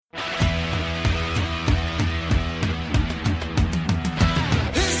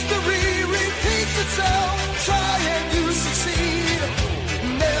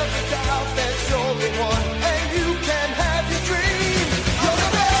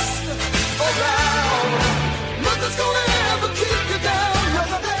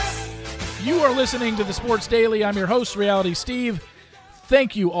listening to the Sports Daily. I'm your host, Reality Steve.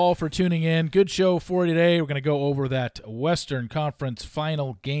 Thank you all for tuning in. Good show for you today. We're going to go over that Western Conference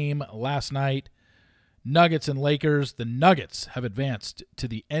final game last night. Nuggets and Lakers. The Nuggets have advanced to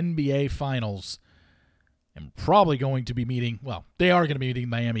the NBA Finals and probably going to be meeting, well, they are going to be meeting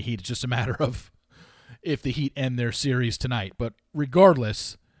Miami Heat. It's just a matter of if the Heat end their series tonight. But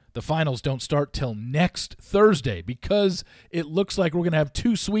regardless, the finals don't start till next Thursday because it looks like we're going to have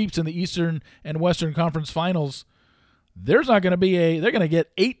two sweeps in the Eastern and Western Conference Finals. There's not going to be they're going to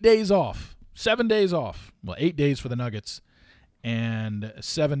get 8 days off, 7 days off. Well, 8 days for the Nuggets and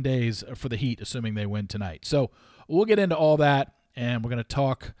 7 days for the Heat, assuming they win tonight. So we'll get into all that, and we're going to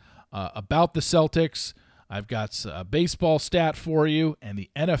talk about the Celtics. I've got a baseball stat for you, and the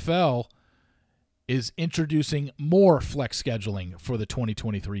NFL is introducing more flex scheduling for the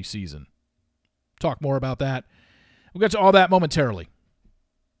 2023 season. Talk more about that. We'll get to all that momentarily.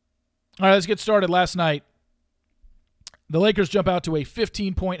 All right, let's get started. Last night, the Lakers jump out to a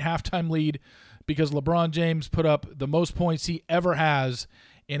 15-point halftime lead because LeBron James put up the most points he ever has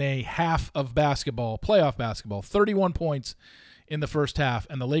in a half of basketball, playoff basketball, 31 points in the first half,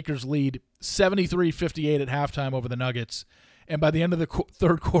 and the Lakers lead 73-58 at halftime over the Nuggets. And by the end of the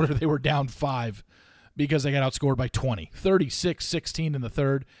third quarter, they were down 5 because they got outscored by 20, 36-16 in the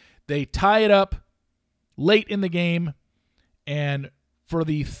third. They tie it up late in the game, and for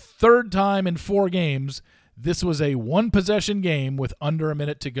the third time in 4 games, this was a one-possession game with under a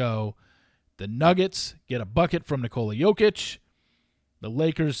minute to go. The Nuggets get a bucket from Nikola Jokic. The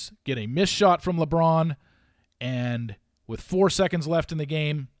Lakers get a missed shot from LeBron, and with 4 seconds left in the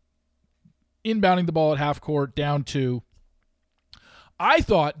game, inbounding the ball at half court, down 2. I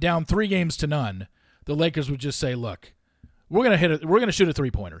thought down 3-0, the Lakers would just say, "Look, we're gonna hit it. We're gonna shoot a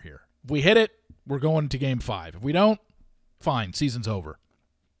 3-pointer here. If we hit it, we're going to Game 5. If we don't, fine, season's over."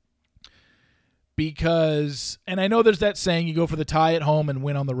 Because, and I know there's that saying, you go for the tie at home and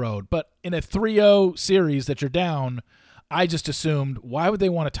win on the road. But in a 3-0 series that you're down, I just assumed, why would they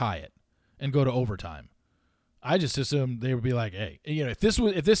want to tie it and go to overtime? I just assumed they would be like, hey, if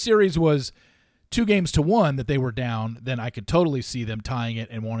this series was 2-1 that they were down, then I could totally see them tying it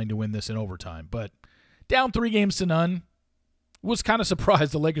and wanting to win this in overtime. But down 3-0, was kind of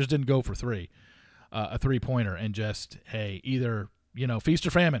surprised the Lakers didn't go for a 3-pointer and just, hey, either, feast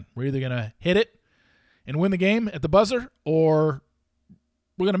or famine. We're either going to hit it and win the game at the buzzer, or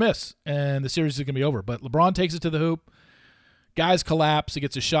we're going to miss, and the series is going to be over. But LeBron takes it to the hoop. Guys collapse. He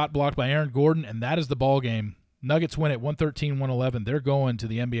gets a shot blocked by Aaron Gordon, and that is the ball game. Nuggets win at 113-111. They're going to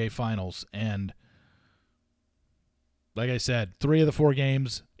the NBA Finals, and like I said, 3 of the 4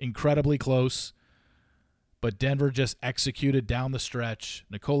 games, incredibly close, but Denver just executed down the stretch.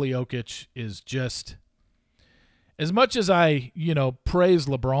 Nikola Jokic is just, as much as I, praise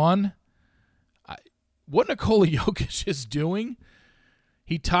LeBron, what Nikola Jokic is doing,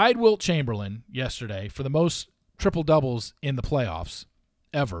 he tied Wilt Chamberlain yesterday for the most triple-doubles in the playoffs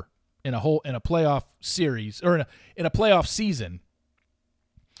ever in a playoff series, or in a playoff season.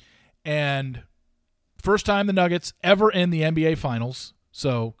 And first time the Nuggets ever in the NBA Finals,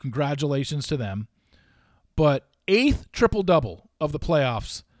 so congratulations to them. But 8th triple-double of the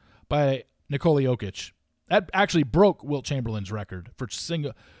playoffs by Nikola Jokic. That actually broke Wilt Chamberlain's record for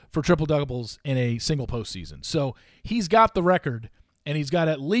triple-doubles in a single postseason. So he's got the record, and he's got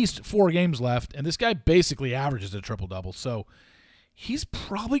at least 4 games left, and this guy basically averages a triple-double. So he's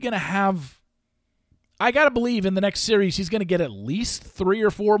probably going to have, I got to believe in the next series he's going to get at least 3 or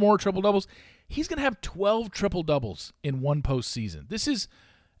 4 more triple-doubles. He's going to have 12 triple-doubles in one postseason. This is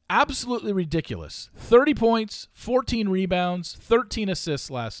absolutely ridiculous. 30 points, 14 rebounds, 13 assists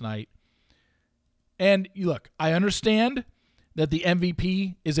last night. And look, I understand that the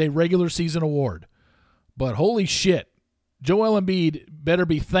MVP is a regular season award, but holy shit, Joel Embiid better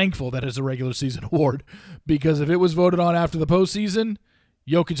be thankful that it's a regular season award, because if it was voted on after the postseason,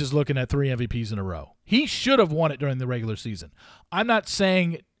 Jokic is looking at 3 MVPs in a row. He should have won it during the regular season. I'm not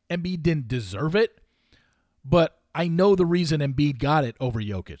saying Embiid didn't deserve it, but I know the reason Embiid got it over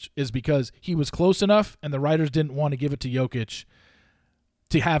Jokic is because he was close enough and the writers didn't want to give it to Jokic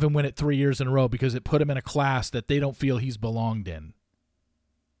to have him win it 3 years in a row because it put him in a class that they don't feel he's belonged in.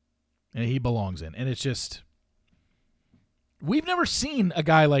 And he belongs in. And it's just, we've never seen a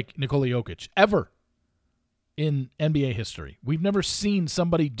guy like Nikola Jokic ever in NBA history. We've never seen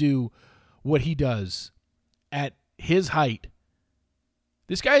somebody do what he does at his height.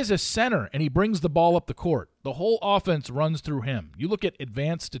 This guy is a center, and he brings the ball up the court. The whole offense runs through him. You look at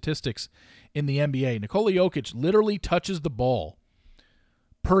advanced statistics in the NBA. Nikola Jokic literally touches the ball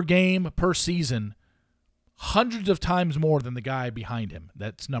per game, per season, hundreds of times more than the guy behind him.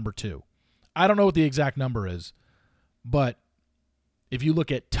 That's number 2. I don't know what the exact number is, but if you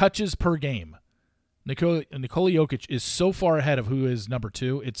look at touches per game, Nikola Jokic is so far ahead of who is number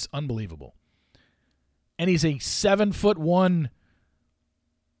 2. It's unbelievable. And he's a 7'1"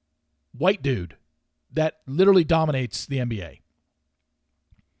 white dude that literally dominates the NBA.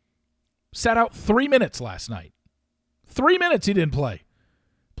 Sat out 3 minutes last night. 3 minutes he didn't play.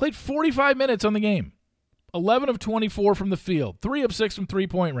 Played 45 minutes on the game. 11 of 24 from the field. 3 of 6 from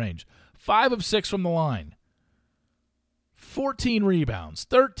three-point range. 5 of 6 from the line. 14 rebounds.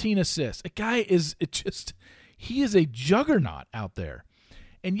 13 assists. A guy he is a juggernaut out there.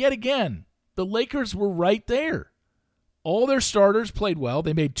 And yet again, the Lakers were right there. All their starters played well.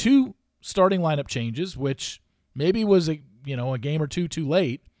 They made 2 starting lineup changes, which maybe was a game or two too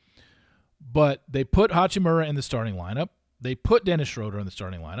late. But they put Hachimura in the starting lineup. They put Dennis Schroeder in the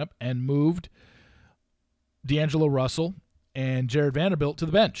starting lineup and moved D'Angelo Russell and Jared Vanderbilt to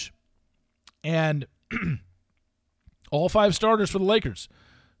the bench. And all 5 starters for the Lakers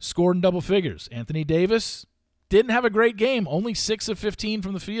scored in double figures. Anthony Davis didn't have a great game, only 6 of 15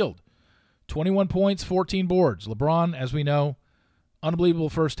 from the field. 21 points, 14 boards. LeBron, as we know, unbelievable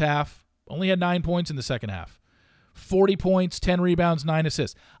first half, only had 9 points in the second half. 40 points, 10 rebounds, 9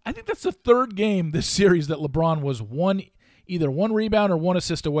 assists. I think that's the 3rd game this series that LeBron was either 1 rebound or 1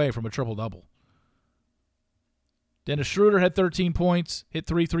 assist away from a triple-double. Dennis Schroeder had 13 points, hit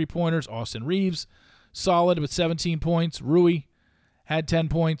 3 3-pointers. Austin Reeves, solid with 17 points. Rui had 10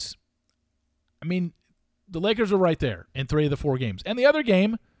 points. I mean, the Lakers were right there in 3 of the 4 games. And the other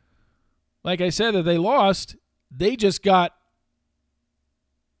game, like I said, that they lost, they just got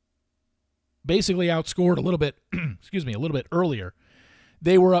basically outscored a little bit, a little bit earlier.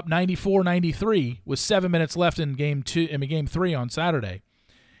 They were up 94-93 with 7 minutes left in game 3 on Saturday.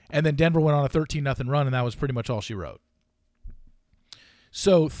 And then Denver went on a 13-0 run, and that was pretty much all she wrote.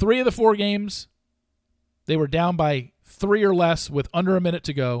 So 3 of the 4 games, they were down by 3 or less with under a minute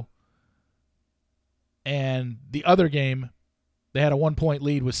to go. And the other game, they had a 1-point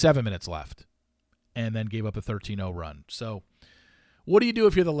lead with 7 minutes left and then gave up a 13-0 run. So what do you do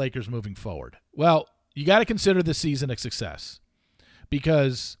if you're the Lakers moving forward? Well, you got to consider this season a success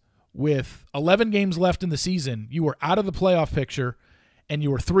because with 11 games left in the season, you were out of the playoff picture and you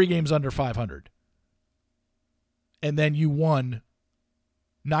were 3 games under 500. And then you won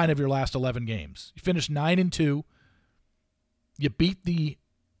 9 of your last 11 games. You finished 9-2. You beat the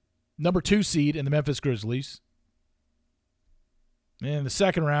number 2 seed in the Memphis Grizzlies. And in the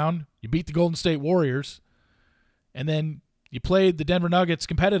second round, you beat the Golden State Warriors. And then you played the Denver Nuggets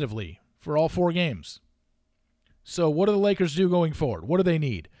competitively for all 4 games. So what do the Lakers do going forward? What do they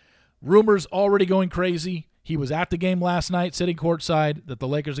need? Rumors already going crazy. He was at the game last night sitting courtside that the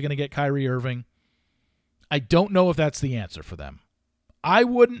Lakers are going to get Kyrie Irving. I don't know if that's the answer for them. I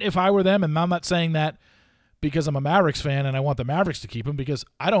wouldn't if I were them, and I'm not saying that because I'm a Mavericks fan and I want the Mavericks to keep him because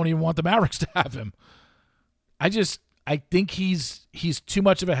I don't even want the Mavericks to have him. I think he's too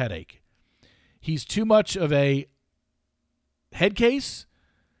much of a headache. He's too much of a head case.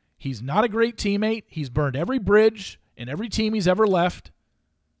 He's not a great teammate. He's burned every bridge in every team he's ever left.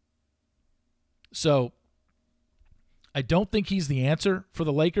 So I don't think he's the answer for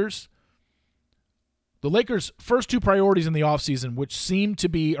the Lakers. The Lakers' first 2 priorities in the offseason, which seem to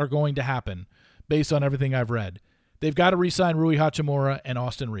be are going to happen based on everything I've read, they've got to re-sign Rui Hachimura and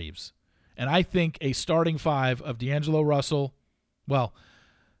Austin Reeves. And I think a starting 5 of D'Angelo Russell, well,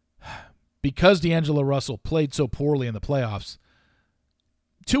 because D'Angelo Russell played so poorly in the playoffs,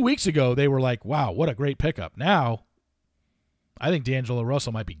 2 weeks ago they were like, wow, what a great pickup. Now, I think D'Angelo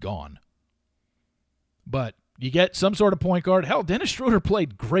Russell might be gone. But you get some sort of point guard. Hell, Dennis Schroeder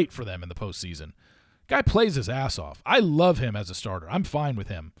played great for them in the postseason. Guy plays his ass off. I love him as a starter. I'm fine with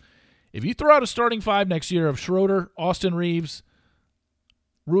him. If you throw out a starting 5 next year of Schroeder, Austin Reeves,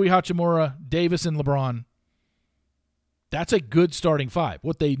 Rui Hachimura, Davis, and LeBron, that's a good starting 5.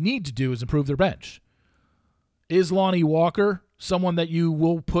 What they need to do is improve their bench. Is Lonnie Walker someone that you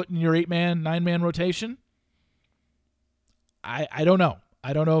will put in your 8-man, 9-man rotation? I don't know.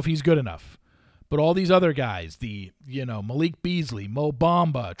 I don't know if he's good enough. But all these other guys, Malik Beasley, Mo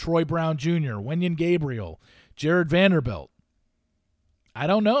Bamba, Troy Brown Jr., Wenyen Gabriel, Jared Vanderbilt, I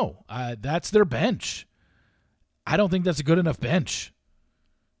don't know. That's their bench. I don't think that's a good enough bench.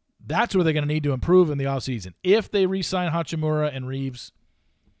 That's where they're going to need to improve in the offseason. If they re-sign Hachimura and Reeves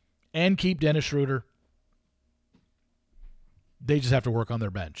and keep Dennis Schroeder, they just have to work on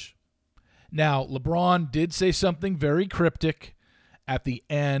their bench. Now, LeBron did say something very cryptic at the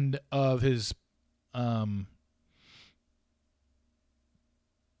end of his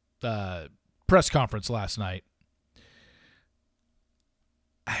press conference last night.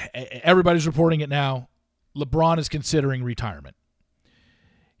 everybody's reporting it now. LeBron is considering retirement.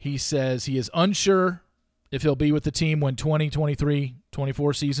 He says he is unsure if he'll be with the team when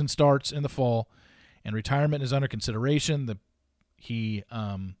 2023-24 season starts in the fall, and retirement is under consideration. He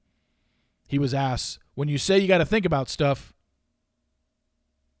was asked, when you say you got to think about stuff,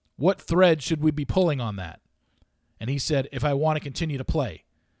 what thread should we be pulling on that? And he said, if I want to continue to play.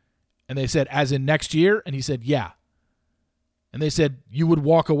 And they said, as in next year? And he said, yeah. And they said, you would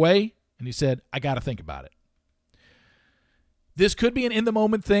walk away? And he said, I got to think about it. This could be an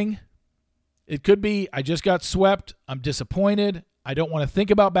in-the-moment thing. It could be, I just got swept. I'm disappointed. I don't want to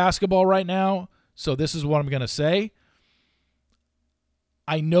think about basketball right now, so this is what I'm going to say.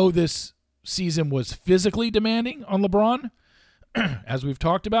 I know this season was physically demanding on LeBron. As we've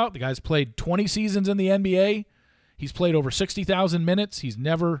talked about, the guy's played 20 seasons in the NBA. He's played over 60,000 minutes.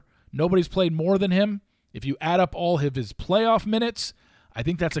 Nobody's played more than him. If you add up all of his playoff minutes, I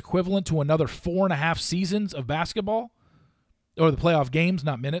think that's equivalent to another 4.5 seasons of basketball, or the playoff games,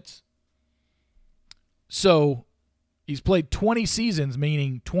 not minutes. So he's played 20 seasons,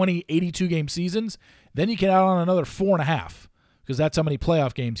 meaning 20 82-game seasons. Then you can add on another 4.5, because that's how many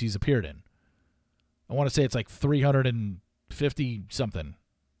playoff games he's appeared in. I want to say it's like 350-something.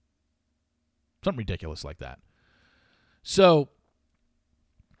 Something ridiculous like that. So,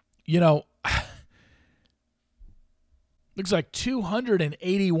 looks like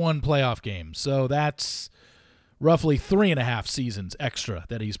 281 playoff games. So that's roughly 3.5 seasons extra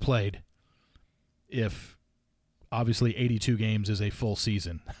that he's played. If obviously 82 games is a full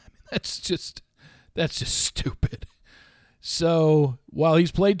season. That's just stupid. So while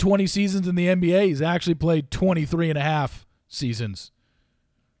he's played 20 seasons in the NBA, he's actually played 23.5 seasons.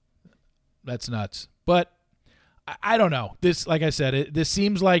 That's nuts. But I don't know. This, like I said, this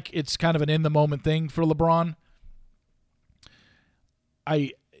seems like it's kind of an in-the-moment thing for LeBron.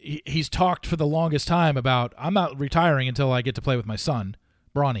 He's talked for the longest time about, I'm not retiring until I get to play with my son,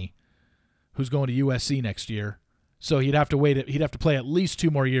 Bronny, who's going to USC next year. So he'd have to play at least 2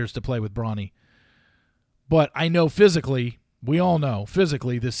 more years to play with Bronny. But I know physically, we all know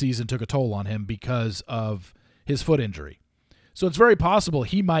physically this season took a toll on him because of his foot injury. So it's very possible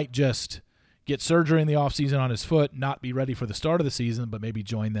he might just get surgery in the offseason on his foot, not be ready for the start of the season, but maybe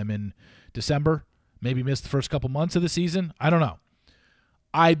join them in December, maybe miss the first couple months of the season. I don't know.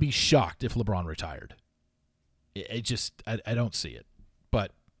 I'd be shocked if LeBron retired. I don't see it.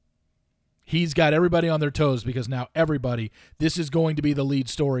 But he's got everybody on their toes because now this is going to be the lead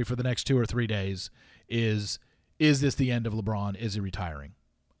story for the next 2 or 3 days is this the end of LeBron? Is he retiring?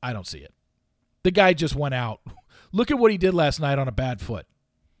 I don't see it. The guy just went out. Look at what he did last night on a bad foot.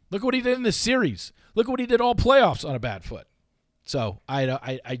 Look at what he did in this series. Look at what he did all playoffs on a bad foot. So I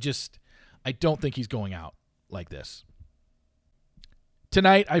don't think he's going out like this.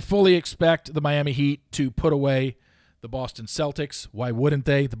 Tonight, I fully expect the Miami Heat to put away the Boston Celtics. Why wouldn't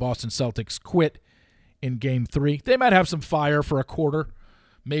they? The Boston Celtics quit in Game 3. They might have some fire for a quarter,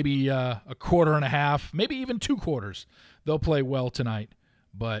 maybe a quarter and a half, maybe even 2 quarters. They'll play well tonight,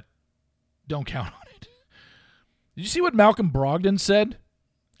 but don't count on it. Did you see what Malcolm Brogdon said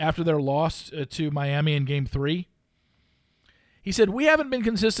after their loss to Miami in Game 3? He said, we haven't been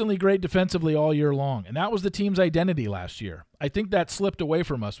consistently great defensively all year long, and that was the team's identity last year. I think that slipped away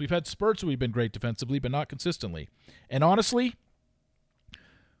from us. We've had spurts where we've been great defensively, but not consistently. And honestly,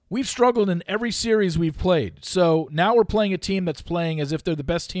 we've struggled in every series we've played. So now we're playing a team that's playing as if they're the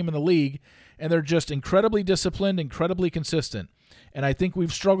best team in the league, and they're just incredibly disciplined, incredibly consistent. And I think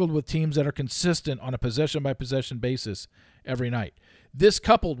we've struggled with teams that are consistent on a possession-by-possession basis every night. This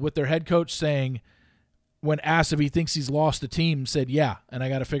coupled with their head coach saying, when asked if he thinks he's lost the team, said, yeah, and I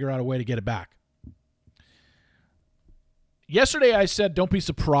got to figure out a way to get it back. Yesterday I said don't be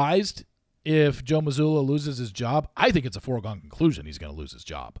surprised if Joe Mazzulla loses his job. I think it's a foregone conclusion he's going to lose his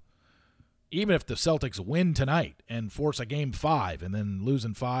job. Even if the Celtics win tonight and force a Game 5 and then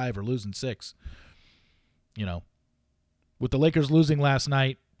losing 5 or losing 6. With the Lakers losing last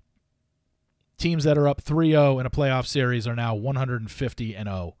night, teams that are up 3-0 in a playoff series are now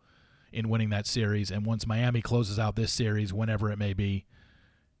 150-0. In winning that series, and once Miami closes out this series, whenever it may be,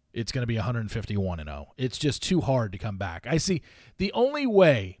 it's going to be 151-0. It's just too hard to come back. I see the only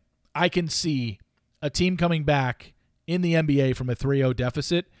way I can see a team coming back in the NBA from a 3-0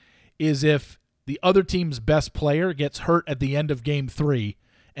 deficit is if the other team's best player gets hurt at the end of Game 3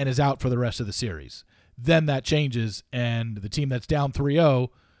 and is out for the rest of the series. Then that changes, and the team that's down 3-0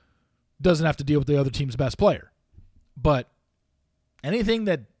 doesn't have to deal with the other team's best player. But anything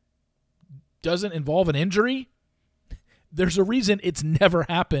that doesn't involve an injury, there's a reason it's never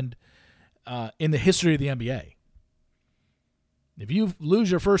happened in the history of the NBA. If you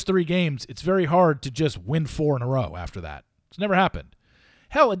lose your first 3 games, it's very hard to just win 4 in a row after that. It's never happened.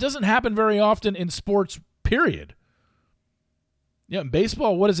 Hell, it doesn't happen very often in sports, period. Yeah, in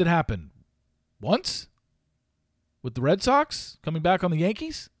baseball, what does it happen? Once? With the Red Sox coming back on the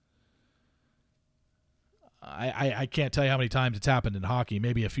Yankees? I can't tell you how many times it's happened in hockey.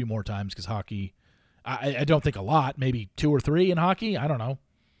 Maybe a few more times because hockey, I don't think a lot. Maybe 2 or 3 in hockey. I don't know.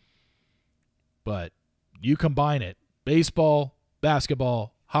 But you combine it. Baseball,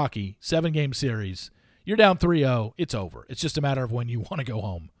 basketball, hockey, 7-game series. You're down 3-0. It's over. It's just a matter of when you want to go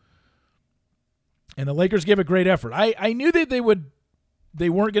home. And the Lakers give a great effort. I knew that they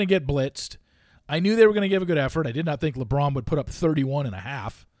weren't going to get blitzed. I knew they were going to give a good effort. I did not think LeBron would put up 31 and a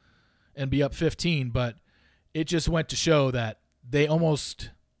half and be up 15, but it just went to show that they almost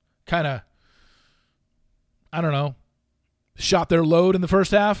kind of, I don't know, shot their load in the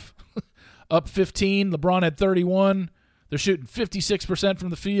first half. Up 15. LeBron had 31. They're shooting 56% from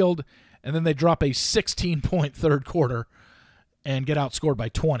the field, and then they drop a 16-point third quarter and get outscored by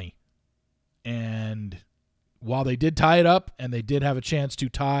 20. And while they did tie it up and they did have a chance to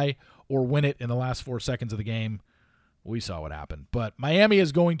tie or win it in the last 4 seconds of the game, we saw what happened. But Miami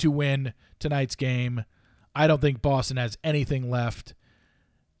is going to win tonight's game. I don't think Boston has anything left.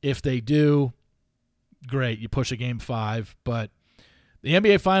 If they do, great, you push a game 5. But the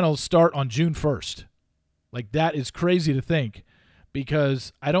NBA Finals start on June 1st. Like, that is crazy to think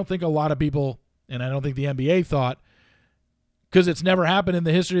because I don't think a lot of people, and I don't think the NBA thought, because it's never happened in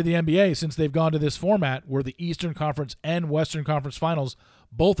the history of the NBA since they've gone to this format where the Eastern Conference and Western Conference Finals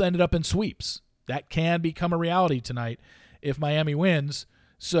both ended up in sweeps. That can become a reality tonight if Miami wins.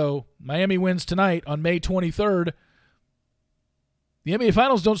 So Miami wins tonight on May 23rd. The NBA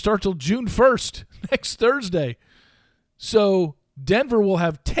Finals don't start till June 1st, next Thursday. So Denver will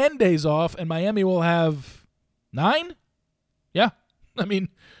have 10 days off and Miami will have 9? Yeah. I mean,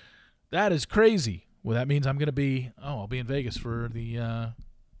 that is crazy. Well, that means I'm going to be, I'll be in Vegas for the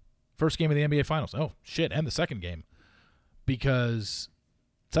first game of the NBA Finals. Oh, shit, and the second game. Because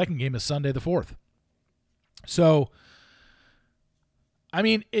the second game is Sunday the 4th. So, I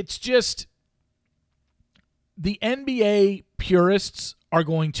mean, it's just the NBA purists are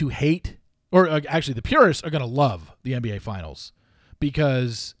going to hate, or actually the purists are going to love the NBA Finals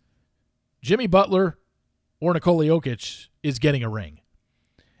because Jimmy Butler or Nikola Jokic is getting a ring.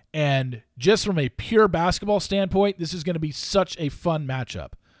 And just from a pure basketball standpoint, this is going to be such a fun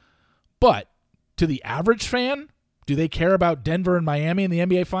matchup. But to the average fan, do they care about Denver and Miami in the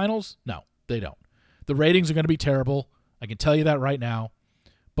NBA Finals? No, they don't. The ratings are going to be terrible. I can tell you that right now.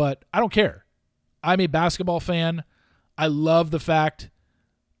 But I don't care. I'm a basketball fan. I love the fact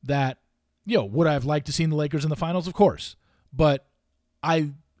that, would I have liked to see the Lakers in the finals? Of course. But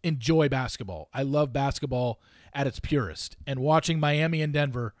I enjoy basketball. I love basketball at its purest. And watching Miami and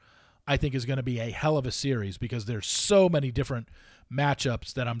Denver, I think, is going to be a hell of a series because there's so many different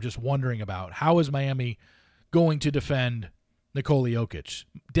matchups that I'm just wondering about. How is Miami going to defend Nikola Jokic?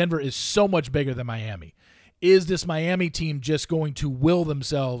 Denver is so much bigger than Miami. Is this Miami team just going to will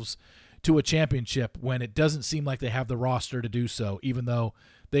themselves to a championship when it doesn't seem like they have the roster to do so, even though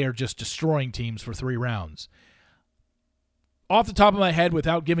they are just destroying teams for 3 rounds? Off the top of my head,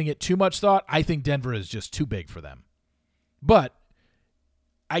 without giving it too much thought, I think Denver is just too big for them. But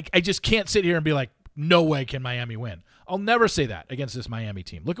I just can't sit here and be like, no way can Miami win. I'll never say that against this Miami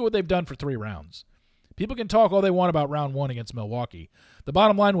team. Look at what they've done for 3 rounds. People can talk all they want about round 1 against Milwaukee. The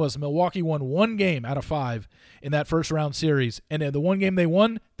bottom line was Milwaukee won 1 game out of 5 in that first round series, and in the 1 game they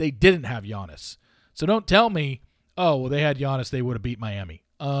won, they didn't have Giannis. So don't tell me, they had Giannis, they would have beat Miami.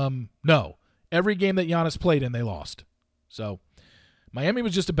 No. Every game that Giannis played in, they lost. So Miami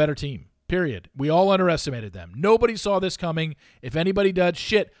was just a better team, period. We all underestimated them. Nobody saw this coming. If anybody did,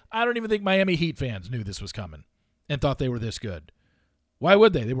 I don't even think Miami Heat fans knew this was coming and thought they were this good. Why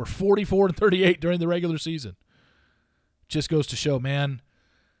would they? They were 44-38 during the regular season. Just goes to show, man,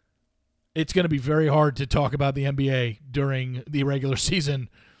 it's going to be very hard to talk about the NBA during the regular season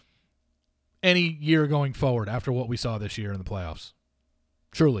any year going forward after what we saw this year in the playoffs.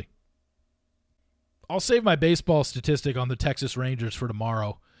 Truly. I'll save my baseball statistic on the Texas Rangers for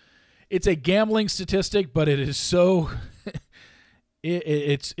tomorrow. It's a gambling statistic, but it is so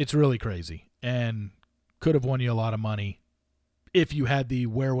it's really crazy and could have won you a lot of money if you had the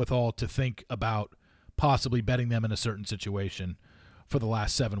wherewithal to think about possibly betting them in a certain situation for the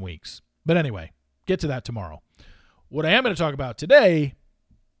last 7 weeks. But anyway, get to that tomorrow. What I am going to talk about today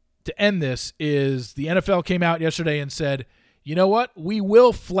to end this is the NFL came out yesterday and said, you know what? We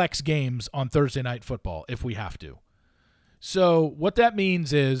will flex games on Thursday Night Football if we have to. So what that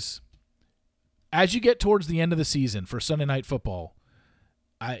means is as you get towards the end of the season for Sunday Night Football,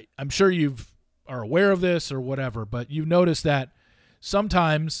 I'm sure you are aware of this or whatever, but you've noticed that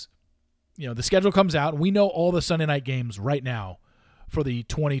sometimes, the schedule comes out, and we know all the Sunday night games right now for the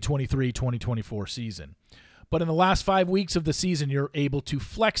 2023-2024 season. But in the last 5 weeks of the season, you're able to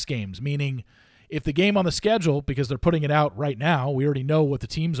flex games, meaning if the game on the schedule, because they're putting it out right now, we already know what the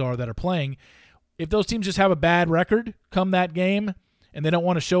teams are that are playing. If those teams just have a bad record come that game and they don't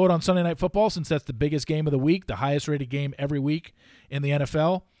want to show it on Sunday Night Football since that's the biggest game of the week, the highest rated game every week in the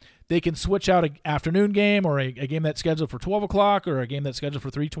NFL, they can switch out an afternoon game or a game that's scheduled for 12 o'clock or a game that's scheduled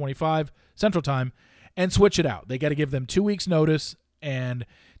for 3:25 Central Time and switch it out. They got to give them 2 weeks notice and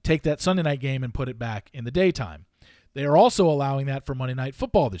take that Sunday night game and put it back in the daytime. They are also allowing that for Monday Night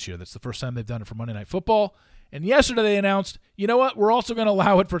Football this year. That's the first time they've done it for Monday Night Football. And yesterday they announced, you know what, we're also going to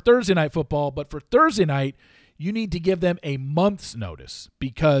allow it for Thursday Night Football, but for Thursday night, you need to give them a month's notice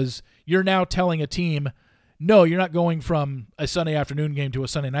because you're now telling a team, no, you're not going from a Sunday afternoon game to a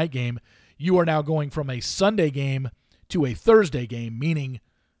Sunday night game. You are now going from a Sunday game to a Thursday game, meaning,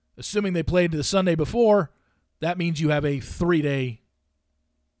 assuming they played the Sunday before, that means you have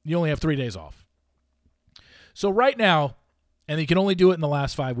you only have 3 days off. So right now, and you can only do it in the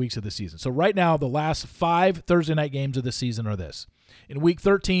last 5 weeks of the season. So right now, the last 5 Thursday night games of the season are this. In Week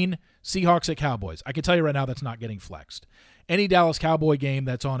 13, Seahawks at Cowboys. I can tell you right now that's not getting flexed. Any Dallas Cowboy game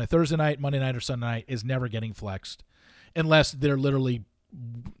that's on a Thursday night, Monday night, or Sunday night is never getting flexed unless they're literally,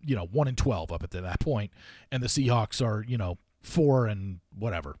 1-12 up at that point, and the Seahawks are,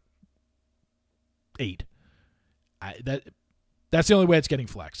 4-8. That's the only way it's getting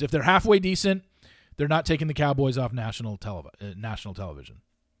flexed. If they're halfway decent, they're not taking the Cowboys off national television.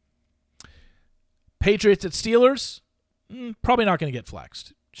 Patriots at Steelers, probably not going to get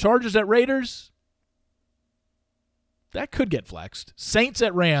flexed. Chargers at Raiders, that could get flexed. Saints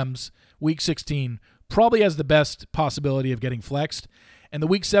at Rams, Week 16, probably has the best possibility of getting flexed. And the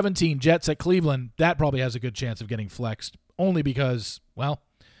Week 17 Jets at Cleveland, that probably has a good chance of getting flexed, only because,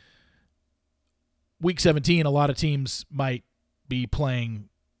 Week 17, a lot of teams might be playing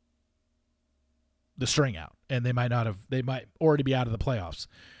the string out, and they might already be out of the playoffs.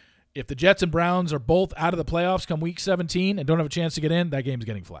 If the Jets and Browns are both out of the playoffs come Week 17 and don't have a chance to get in, that game's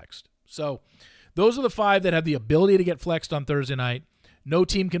getting flexed. So those are the 5 that have the ability to get flexed on Thursday night. No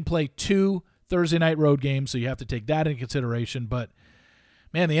team can play 2 Thursday night road games, so you have to take that into consideration. But,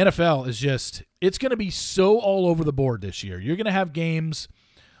 man, the NFL is it's going to be so all over the board this year. You're going to have games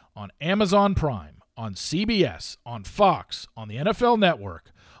on Amazon Prime, on CBS, on Fox, on the NFL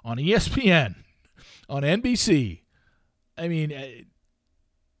Network, on ESPN, on NBC. I mean,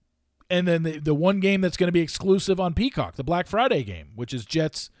 and then the one game that's going to be exclusive on Peacock, the Black Friday game, which is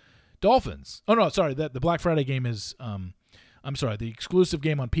Jets-Dolphins. Oh, no, sorry, the Black Friday game is the exclusive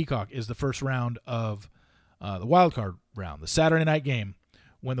game on Peacock is the first round of the wild card round, the Saturday night game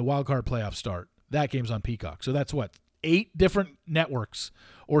when the wild card playoffs start. That game's on Peacock. So that's 8 different networks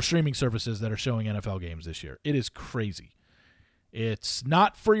or streaming services that are showing NFL games this year. It is crazy. It's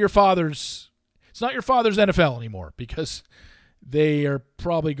not your father's NFL anymore because they are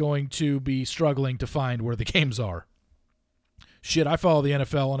probably going to be struggling to find where the games are. Shit, I follow the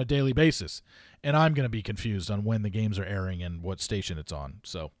NFL on a daily basis, and I'm going to be confused on when the games are airing and what station it's on.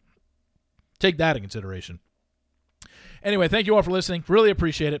 So take that in consideration. Anyway, thank you all for listening. Really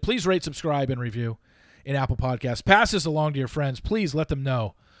appreciate it. Please rate, subscribe, and review in Apple Podcasts. Pass this along to your friends. Please let them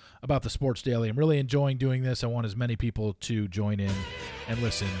know about the Sports Daily. I'm really enjoying doing this. I want as many people to join in and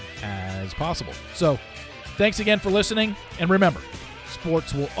listen as possible. So thanks again for listening. And remember,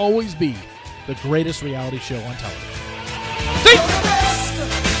 sports will always be the greatest reality show on television.